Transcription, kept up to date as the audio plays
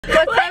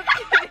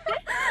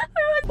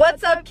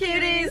What's up,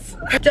 cuties?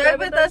 Drive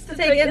with us to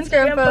take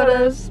Instagram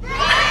photos.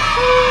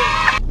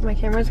 My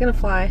camera's gonna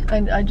fly.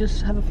 I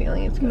just have a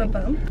feeling it's gonna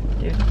bum.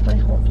 Dude, my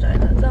whole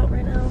vagina is out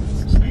right now.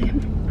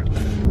 Same.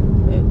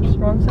 Oops,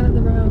 wrong side of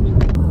the road.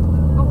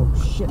 Oh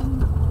shit.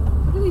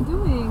 What are they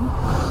doing?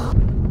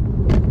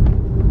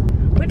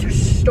 Winter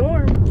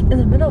storm. In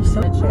the middle of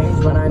summer.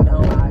 Change, but I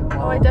know I won't.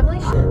 Oh, I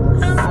definitely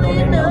should. I don't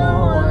even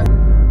know.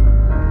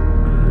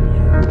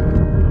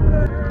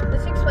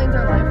 This explains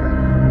our life right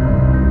now.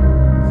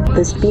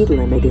 The speed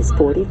limit is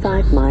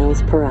 45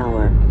 miles per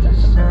hour.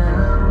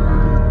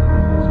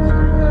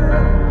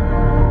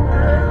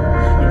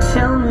 You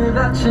tell me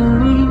that you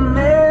need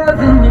me,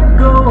 then you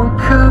go and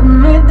cut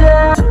me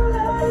down.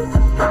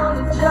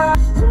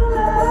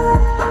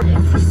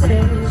 If you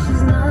say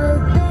she's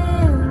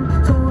nothing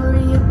to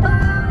worry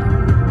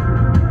about,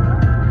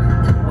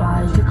 then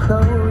why'd you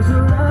close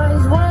your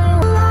eyes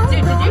when?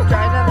 Dude, did you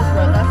drive down this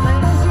road last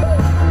night?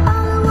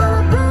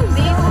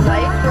 These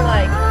lights were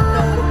like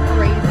going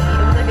crazy.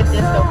 It was like a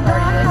disco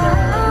party.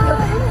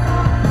 Like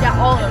yeah,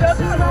 all of them.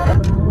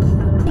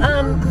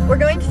 We're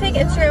going to take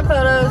Instagram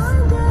photos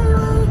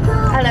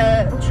at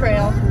a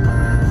trail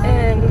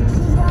in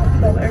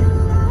Boulder.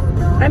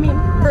 I mean,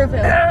 Proof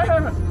Hill.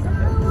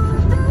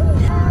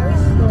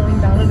 Slowing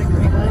down at a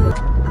green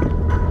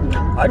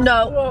light. No.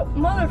 Well,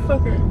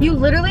 motherfucker. You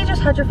literally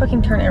just had your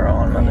fucking turn arrow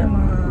on, mother.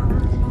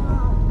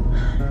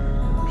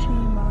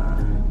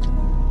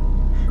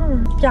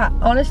 Yeah,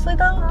 honestly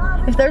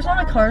though, if there's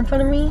not a car in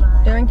front of me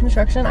during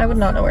construction, I would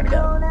not know where to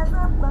go.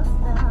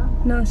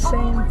 No,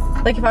 same.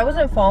 Like if I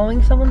wasn't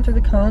following someone through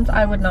the cones,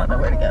 I would not know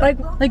where to go. Like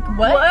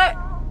what? What?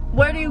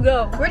 Where do you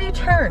go? Where do you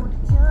turn?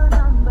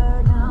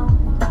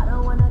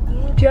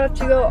 Do you have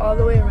to go all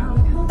the way around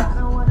the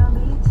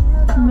cones?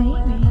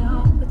 Maybe.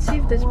 Let's see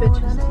if this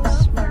bitch is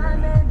smarter.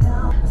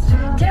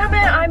 Damn it,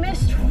 I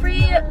missed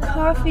free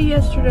coffee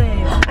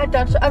yesterday. At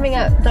Dunkin'?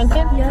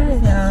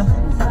 Yes. Yeah.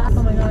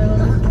 Oh my god, I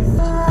love this.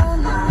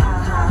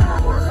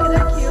 Oh,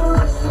 they're cute. I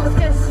was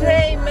gonna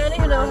say, men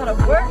even know how to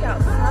work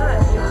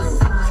outside.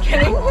 Just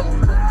kidding.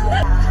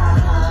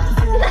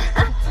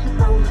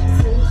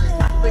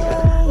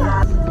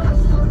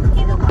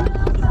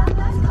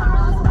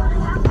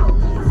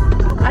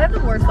 I have the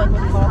worst luck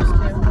with cops too.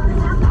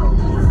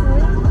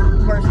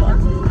 Worst luck.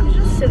 You're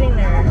just sitting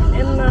there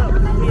in the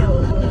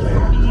field.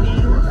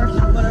 Speeding or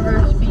whatever,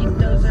 speed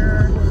dozer,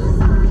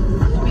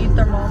 speed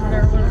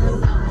thermometer, whatever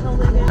the hell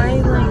they do.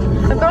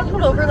 I've gotten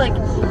pulled over like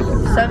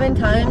 7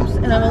 times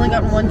and I've only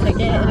gotten 1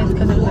 ticket and it's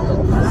because it was a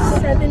girl.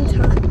 7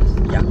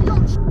 times? Yeah.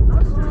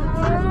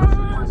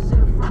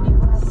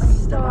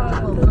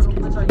 Stop. That's good.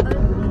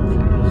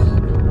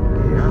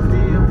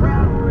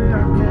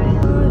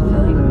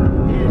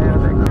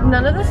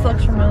 None of this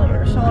looks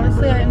familiar, so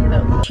honestly I have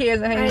no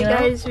cheers at hanging out.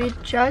 Alright guys, we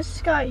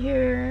just got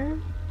here.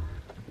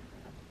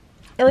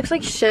 It looks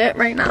like shit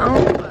right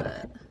now,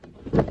 but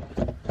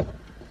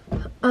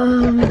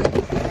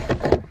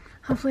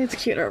hopefully it's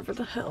cuter over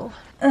the hill.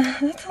 That's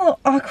a little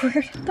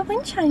awkward. The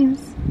wind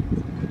chimes.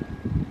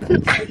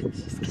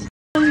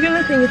 I'm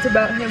gonna think it's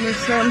about him or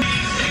some.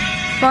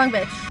 Wrong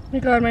bitch. Oh my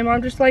god, my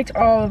mom just liked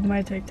all of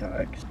my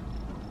TikToks.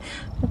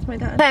 That's my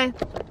dad. Hey,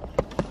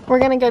 we're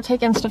gonna go take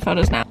Insta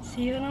photos now.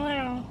 See you in a while.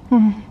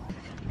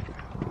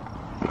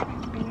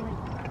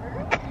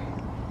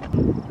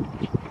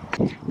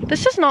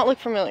 This does not look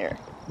familiar.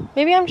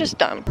 Maybe I'm just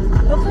dumb.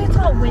 Hopefully it's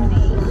not windy.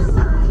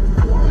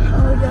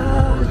 Oh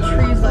yeah. The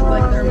trees look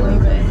like they're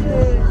moving.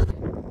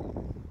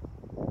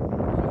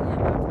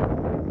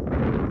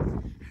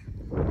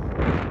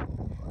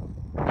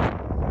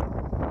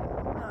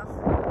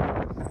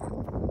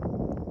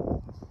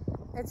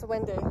 It's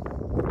windy.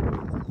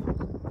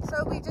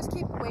 So we just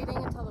keep waiting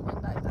until the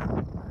wind dies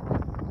out.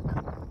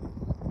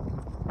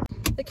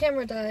 The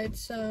camera died,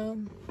 so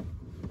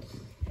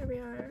Here we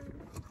are.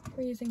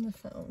 we're using the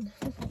phone.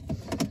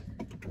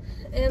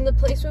 And the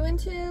place we went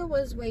to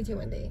was way too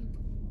windy.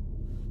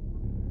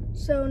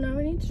 So now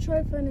we need to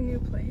try to find a new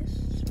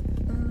place.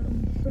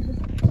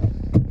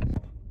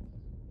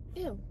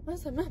 Ew, what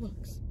is that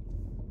mailbox?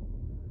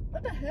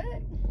 What the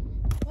heck?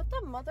 What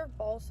the mother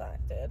ball sack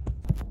did?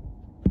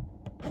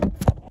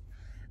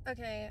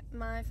 Okay,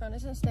 my phone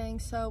isn't staying,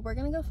 so we're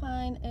gonna go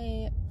find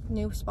a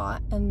new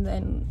spot and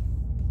then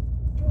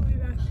We'll be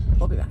back.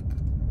 we'll be back.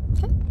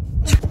 Okay.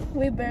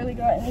 We barely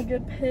got any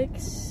good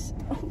pics.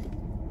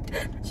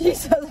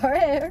 Jesus, our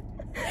hair.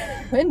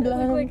 Wind It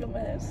looked blown. like a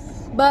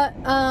mess. But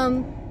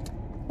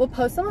we'll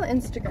post them on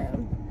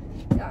Instagram.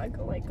 Yeah,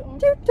 go like them.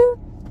 Doot, doot.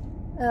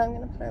 And I'm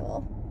gonna put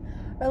our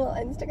little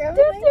Instagram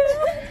link.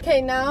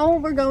 Okay, now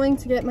we're going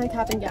to get my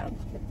cap and gown.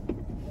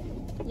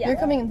 Yeah. You're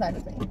coming inside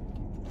with me.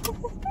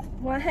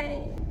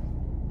 Why?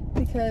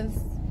 Because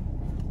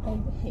I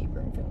hate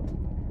room food.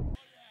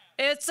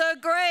 It's a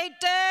great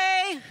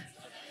day.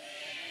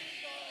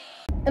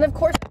 And of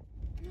course,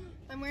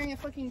 I'm wearing a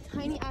fucking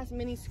tiny ass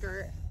mini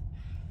skirt.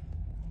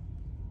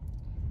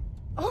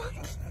 Oh,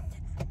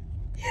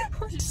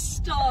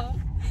 Stop.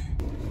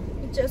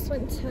 we just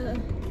went to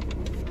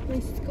my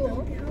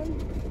school.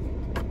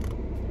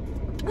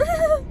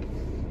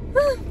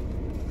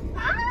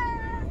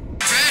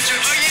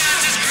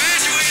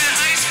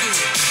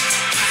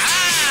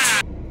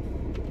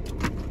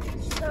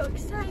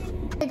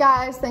 Hey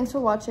guys, thanks for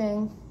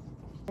watching.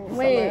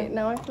 Wait,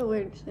 now I feel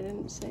weird because I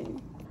didn't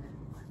sing.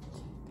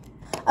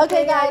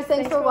 Okay guys,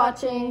 thanks for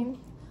watching.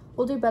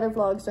 We'll do better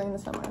vlogs during the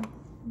summer,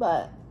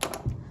 but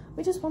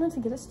we just wanted to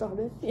get it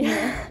started.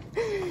 Yeah.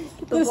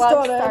 Get the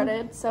vlog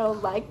started. So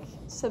like,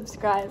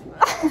 subscribe.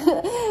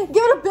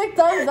 Give it a big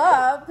thumbs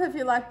up if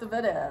you liked the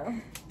video.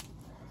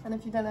 And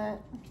if you didn't,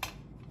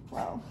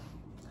 well.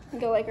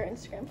 Go like our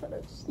Instagram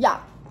photos.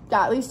 Yeah,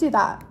 at least do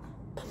that.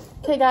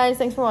 Okay guys,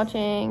 thanks for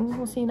watching.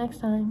 We'll see you next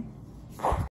time.